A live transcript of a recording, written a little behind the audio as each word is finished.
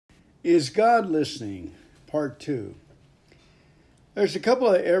Is God listening? Part 2. There's a couple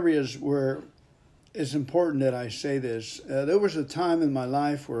of areas where it's important that I say this. There was a time in my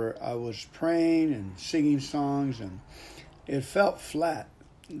life where I was praying and singing songs, and it felt flat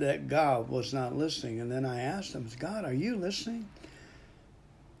that God was not listening. And then I asked him, God, are you listening?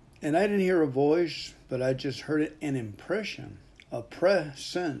 And I didn't hear a voice, but I just heard an impression, a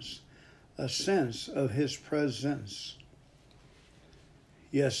presence, a sense of his presence.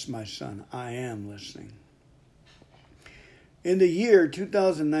 Yes, my son, I am listening. In the year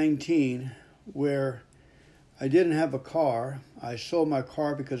 2019, where I didn't have a car, I sold my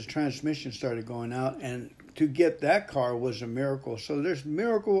car because the transmission started going out, and to get that car was a miracle. So there's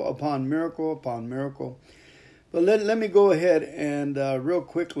miracle upon miracle upon miracle. But let me go ahead and real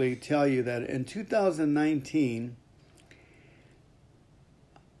quickly tell you that in 2019,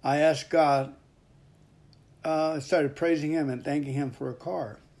 I asked God, I started praising him and thanking him for a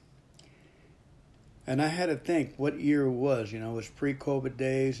car. And I had to think what year it was. You know, it was pre-COVID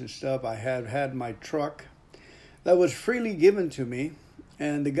days and stuff. I had my truck that was freely given to me.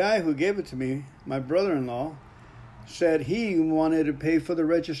 And the guy who gave it to me, my brother-in-law, said he wanted to pay for the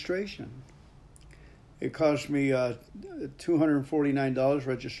registration. It cost me $249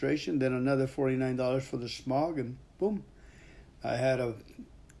 registration, then another $49 for the smog, and boom. I had a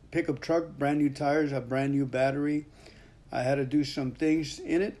pickup truck, brand new tires, a brand new battery. I had to do some things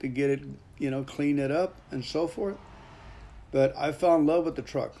in it to get it, clean it up and so forth. But I fell in love with the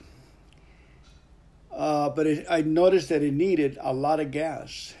truck. I noticed that it needed a lot of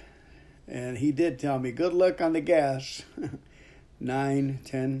gas. And he did tell me, good luck on the gas. 9,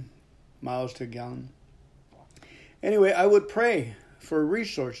 10 miles to a gallon. Anyway, I would pray for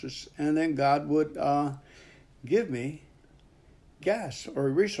resources, and then God would give me gas or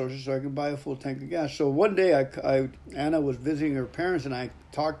resources so I could buy a full tank of gas. So one day, Anna was visiting her parents, and I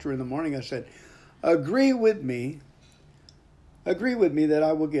talked to her in the morning. I said, agree with me that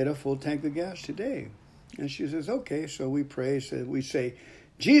I will get a full tank of gas today. And she says, okay. So we pray. So we say,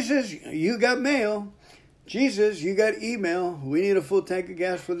 Jesus, you got mail. Jesus, you got email. We need a full tank of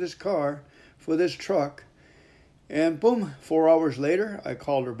gas for this car, for this truck. And boom, 4 hours later, I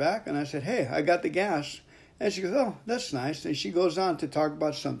called her back and I said, hey, I got the gas. And she goes, oh, that's nice. And she goes on to talk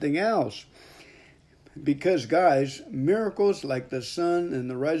about something else. Because, guys, miracles like the sun and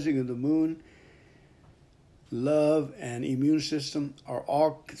the rising of the moon, love and immune system are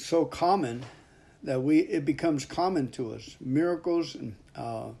all so common that it becomes common to us. Miracles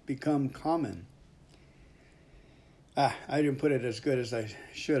become common. I didn't put it as good as I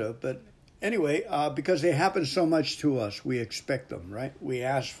should have, but anyway, because they happen so much to us, we expect them, right? We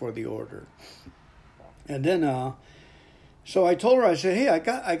ask for the order. And then, so I told her, I said, hey,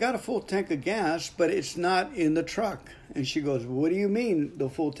 I got a full tank of gas, but it's not in the truck. And she goes, what do you mean the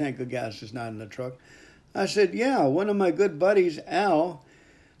full tank of gas is not in the truck? I said, yeah, one of my good buddies, Al,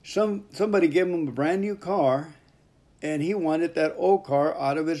 somebody gave him a brand new car, and he wanted that old car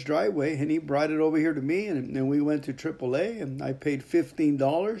out of his driveway, and he brought it over here to me, and then we went to AAA, and I paid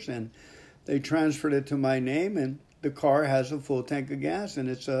 $15, and they transferred it to my name, and the car has a full tank of gas, and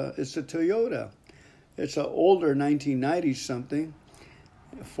it's a Toyota. It's an older 1990s something,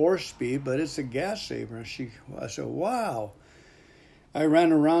 4-speed, but it's a gas saver. I said, wow. I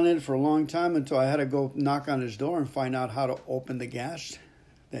ran around it for a long time until I had to go knock on his door and find out how to open the gas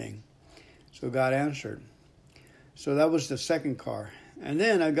thing. So God answered. So that was the second car. And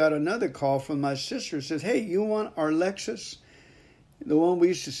then I got another call from my sister. It says, hey, you want our Lexus? The one we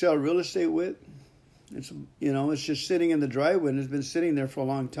used to sell real estate with? It's just sitting in the driveway, and it's been sitting there for a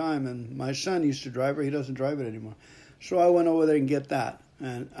long time. And my son used to drive it. He doesn't drive it anymore. So I went over there and get that.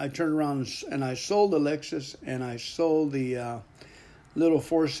 And I turned around and I sold the Lexus, and I sold the little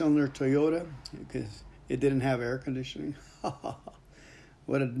 4-cylinder Toyota because it didn't have air conditioning.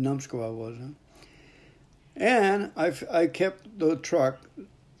 What a numbskull I was, huh? And I kept the truck,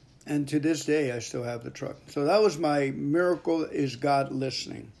 and to this day I still have the truck. So that was my miracle, is God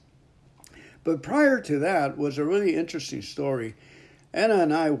listening. But prior to that was a really interesting story. Anna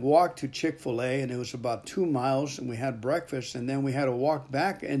and I walked to Chick-fil-A, and it was about 2 miles, and we had breakfast, and then we had to walk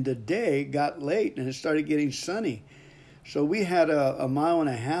back, and the day got late, and it started getting sunny. So we had a mile and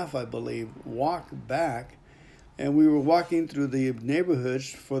a half, I believe, walk back, and we were walking through the neighborhoods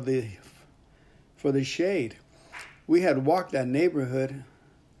for the shade. We had walked that neighborhood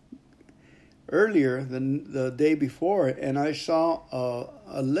earlier than the day before, and I saw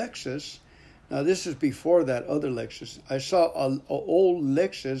a Lexus. Now, this is before that other Lexus. I saw an old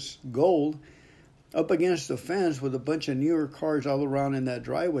Lexus Gold up against the fence with a bunch of newer cars all around in that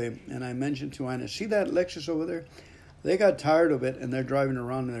driveway. And I mentioned to Anna, see that Lexus over there? They got tired of it and they're driving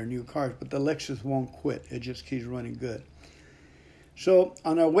around in their new cars, but the Lexus won't quit. It just keeps running good. So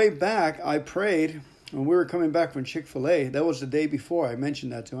on our way back, I prayed when we were coming back from Chick-fil-A. That was the day before. I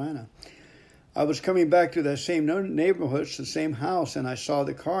mentioned that to Anna. I was coming back to that same neighborhood, the same house, and I saw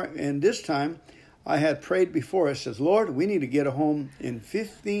the car. And this time, I had prayed before. I says, Lord, we need to get home in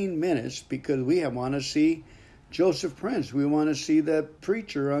 15 minutes because we want to see Joseph Prince. We want to see that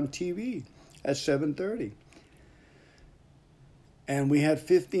preacher on TV at 7:30. And we had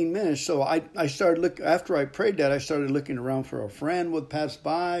 15 minutes. So I started looking, after I prayed that, I started looking around for a friend would pass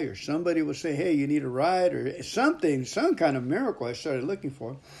by or somebody would say, hey, you need a ride or something, some kind of miracle I started looking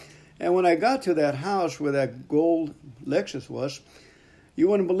for. And when I got to that house where that gold Lexus was, you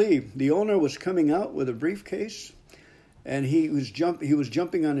wouldn't believe, the owner was coming out with a briefcase, and he was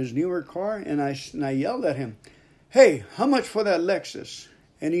jumping on his newer car, and I yelled at him, hey, how much for that Lexus?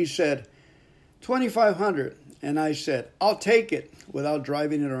 And he said, $2,500. And I said, I'll take it, without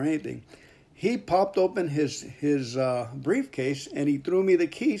driving it or anything. He popped open his briefcase, and he threw me the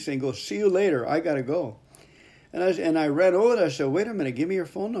keys and goes, see you later, I got to go. And I ran over there. I said, wait a minute, give me your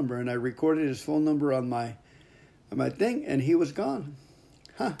phone number. And I recorded his phone number on my thing, and he was gone.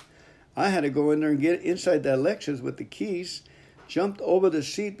 I had to go in there and get inside that Lexus with the keys, jumped over the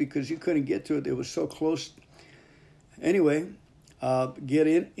seat because you couldn't get to it. It was so close. Anyway, get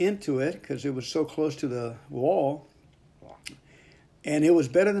into it because it was so close to the wall. And it was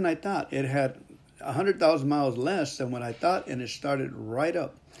better than I thought. It had 100,000 miles less than what I thought, and it started right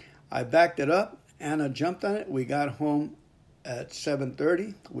up. I backed it up. Anna jumped on it. We got home at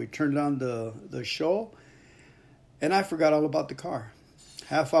 7:30. We turned on the show, and I forgot all about the car.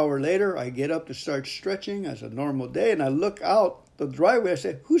 Half hour later, I get up to start stretching as a normal day, and I look out the driveway. I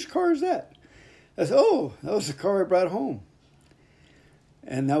said, whose car is that? I said, oh, that was the car I brought home.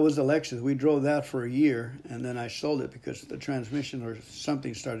 And that was the Lexus. We drove that for a year, and then I sold it because the transmission or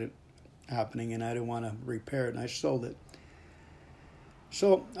something started happening, and I didn't want to repair it, and I sold it.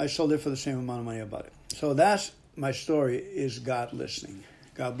 So I sold it for the same amount of money I bought it. So that's my story, is God listening.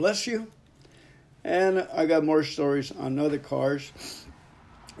 God bless you. And I got more stories on other cars.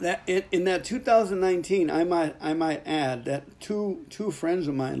 That in that 2019, I might add that two friends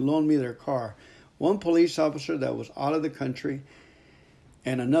of mine loaned me their car. One police officer that was out of the country,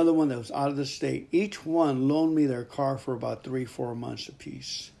 and another one that was out of the state. Each one loaned me their car for about 3-4 months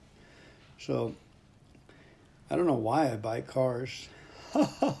apiece. So I don't know why I buy cars.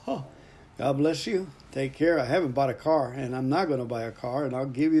 God bless you. Take care. I haven't bought a car, and I'm not going to buy a car, and I'll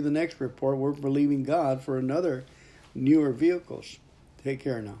give you the next report. We're believing God for another newer vehicles. Take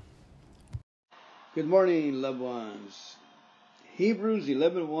care now. Good morning, loved ones. Hebrews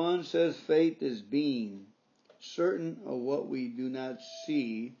 11:1 says faith is being certain of what we do not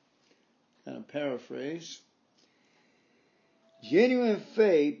see. Kind of paraphrase. Genuine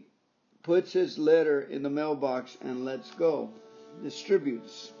faith puts its letter in the mailbox and lets go.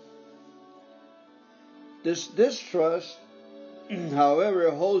 Distributes. This distrust, however,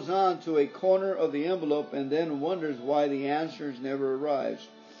 holds on to a corner of the envelope and then wonders why the answers never arrives.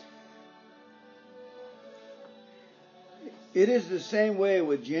 It is the same way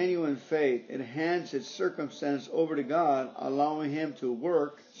with genuine faith. It hands its circumstance over to God, allowing Him to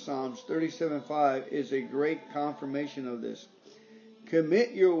work. Psalms 37:5 is a great confirmation of this.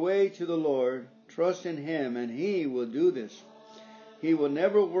 Commit your way to the Lord, trust in Him, and He will do this. He will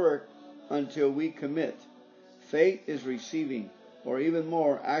never work until we commit. Faith is receiving, or even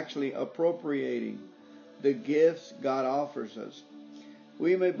more, actually appropriating the gifts God offers us.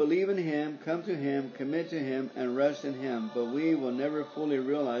 We may believe in Him, come to Him, commit to Him, and rest in Him, but we will never fully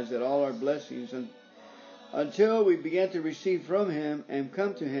realize that all our blessings until we begin to receive from Him and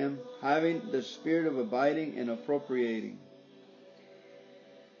come to Him, having the spirit of abiding and appropriating.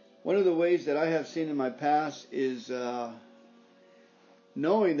 One of the ways that I have seen in my past is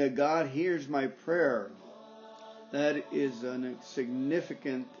knowing that God hears my prayer. That is a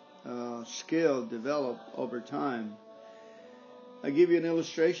significant skill developed over time. I'll give you an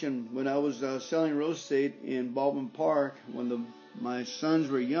illustration. When I was selling real estate in Baldwin Park, when my sons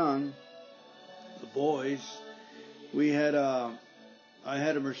were young, the boys, I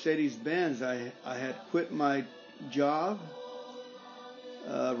had a Mercedes-Benz. I had quit my job,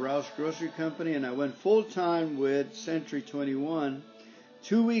 Rouse Grocery Company, and I went full-time with Century 21.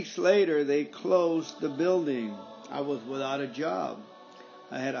 2 weeks later, they closed the building. I was without a job.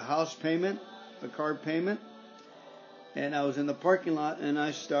 I had a house payment, a car payment, and I was in the parking lot, and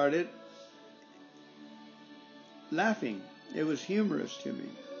I started laughing. It was humorous to me.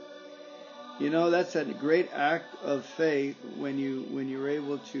 You know, that's a great act of faith when you're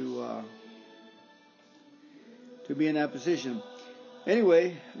able to to be in that position.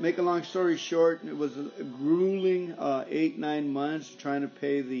 Anyway, make a long story short, it was a grueling 8-9 months trying to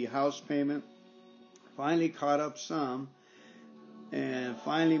pay the house payment. Finally caught up some, and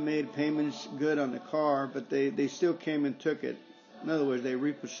finally made payments good on the car, but they still came and took it. In other words, they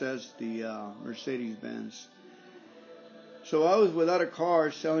repossessed the Mercedes-Benz. So I was without a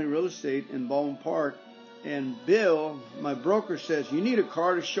car selling real estate in Baldwin Park, and Bill, my broker, says, you need a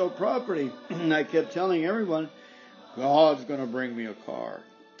car to show property. And I kept telling everyone, God's going to bring me a car.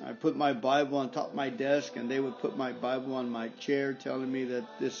 I put my Bible on top of my desk, and they would put my Bible on my chair, telling me that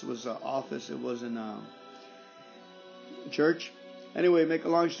this was an office, it wasn't a church. Anyway, make a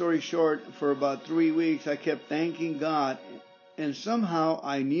long story short, for about 3 weeks, I kept thanking God, and somehow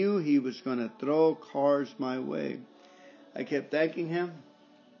I knew He was going to throw cars my way. I kept thanking Him.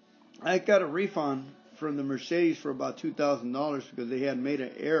 I got a refund from the Mercedes for about $2,000 because they had made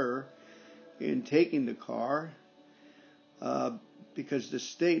an error in taking the car. Because the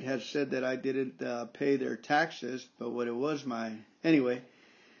state had said that I didn't pay their taxes, but what it was anyway,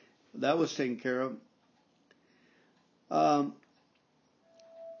 that was taken care of.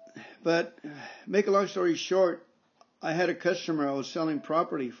 But make a long story short, I had a customer I was selling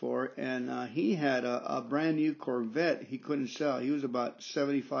property for, and he had a brand new Corvette he couldn't sell. He was about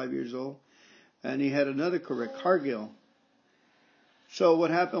 75 years old, and he had another Corvette, Cargill. So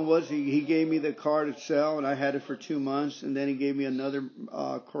what happened was he gave me the car to sell, and I had it for 2 months, and then he gave me another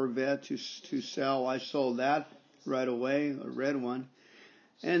Corvette to sell. I sold that right away, a red one,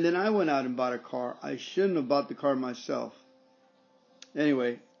 and then I went out and bought a car. I shouldn't have bought the car myself.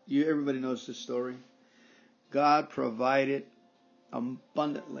 Anyway, everybody knows this story. God provided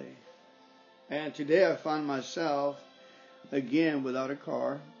abundantly, and today I find myself again without a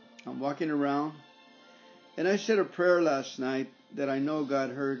car. I'm walking around, and I said a prayer last night that I know God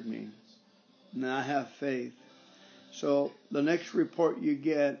heard me, and I have faith. So the next report you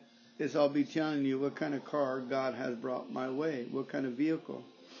get is I'll be telling you what kind of car God has brought my way, what kind of vehicle.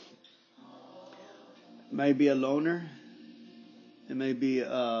 It may be a loaner, it may be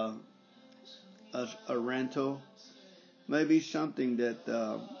a rental, it may be something that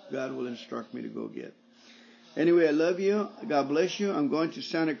God will instruct me to go get. Anyway, I love you. God bless you. I'm going to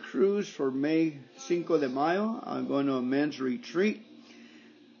Santa Cruz for May 5 de Mayo. I'm going to a men's retreat.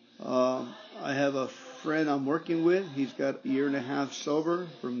 I have a friend I'm working with. He's got 1.5 years sober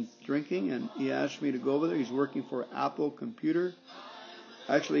from drinking, and he asked me to go over there. He's working for Apple Computer.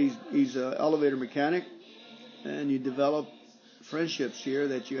 Actually, he's an elevator mechanic, and you develop friendships here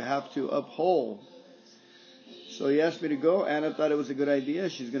that you have to uphold. So he asked me to go. Anna thought it was a good idea.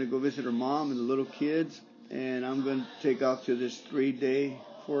 She's going to go visit her mom and the little kids. And I'm going to take off to this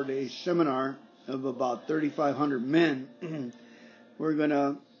 4-day seminar of about 3,500 men. We're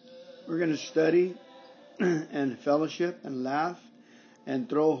going to study and fellowship and laugh and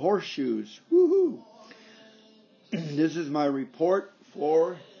throw horseshoes. Woohoo! This is my report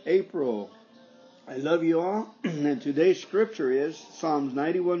for April. I love you all. And today's scripture is Psalms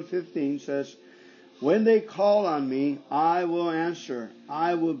 91:15 says, when they call on me, I will answer.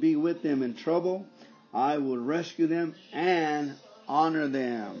 I will be with them in trouble. I will rescue them and honor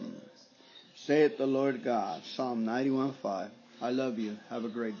them. Saith the Lord God. Psalm 91:5. I love you. Have a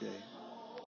great day.